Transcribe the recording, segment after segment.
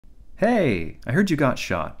Hey, I heard you got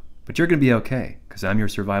shot, but you're gonna be okay, because I'm your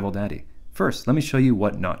survival daddy. First, let me show you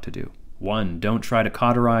what not to do. 1. Don't try to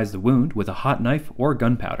cauterize the wound with a hot knife or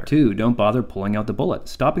gunpowder. 2. Don't bother pulling out the bullet.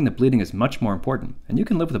 Stopping the bleeding is much more important, and you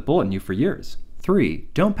can live with a bullet in you for years. 3.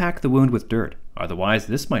 Don't pack the wound with dirt, otherwise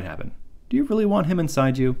this might happen. Do you really want him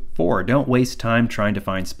inside you? 4. Don't waste time trying to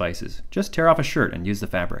find spices. Just tear off a shirt and use the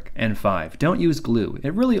fabric. And 5. Don't use glue.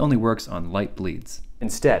 It really only works on light bleeds.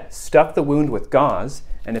 Instead, stuff the wound with gauze,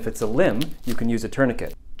 and if it's a limb, you can use a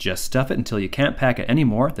tourniquet. Just stuff it until you can't pack it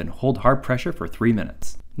anymore, then hold hard pressure for 3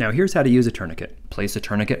 minutes. Now here's how to use a tourniquet. Place a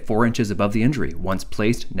tourniquet 4 inches above the injury. Once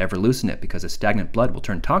placed, never loosen it because the stagnant blood will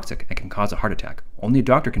turn toxic and can cause a heart attack. Only a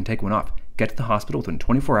doctor can take one off. Get to the hospital within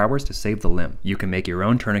 24 hours to save the limb. You can make your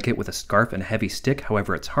own tourniquet with a scarf and a heavy stick,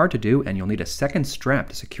 however it's hard to do and you'll need a second strap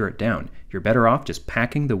to secure it down. You're better off just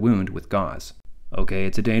packing the wound with gauze. Okay,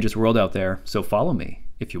 it's a dangerous world out there, so follow me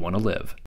if you want to live.